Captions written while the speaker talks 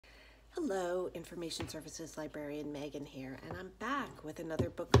Hello, Information Services Librarian Megan here, and I'm back with another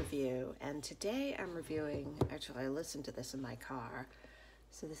book review. And today I'm reviewing, actually I listened to this in my car.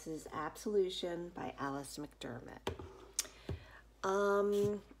 So this is Absolution by Alice McDermott.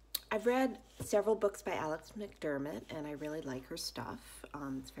 I've read several books by Alice McDermott and I really like her stuff.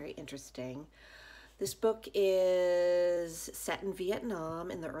 It's very interesting. This book is set in Vietnam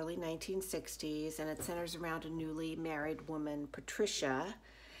in the early 1960s, and it centers around a newly married woman, Patricia,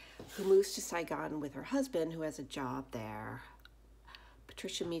 who moves to Saigon with her husband, who has a job there.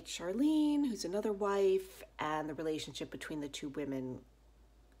 Patricia meets Charlene, who's another wife, and the relationship between the two women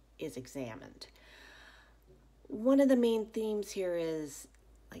is examined. One of the main themes here is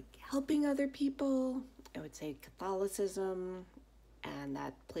like helping other people. I would say Catholicism, and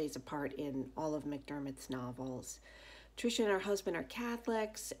that plays a part in all of McDermott's novels. Tricia and her husband are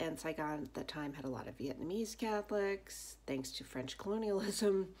Catholics, and Saigon at the time had a lot of Vietnamese Catholics, thanks to French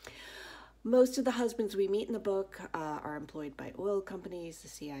colonialism. Most of the husbands we meet in the book are employed by oil companies, the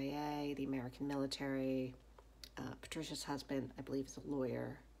CIA, the American military. Patricia's husband, I believe, is a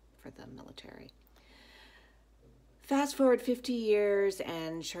lawyer for the military. Fast forward 50 years,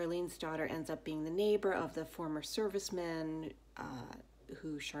 and Charlene's daughter ends up being the neighbor of the former serviceman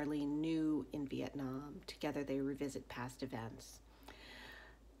who Charlene knew in Vietnam. Together they revisit past events.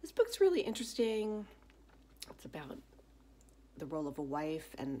 This book's really interesting. It's about the role of a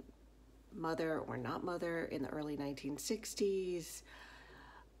wife and mother or not mother in the early 1960s.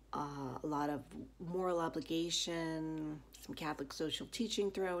 A lot of moral obligation, some Catholic social teaching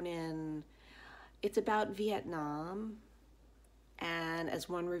thrown in. It's about Vietnam, and as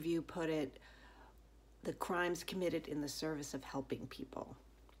one review put it, the crimes committed in the service of helping people,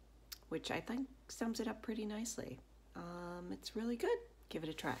 which I think sums it up pretty nicely. It's really good. Give it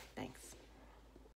a try. Thanks.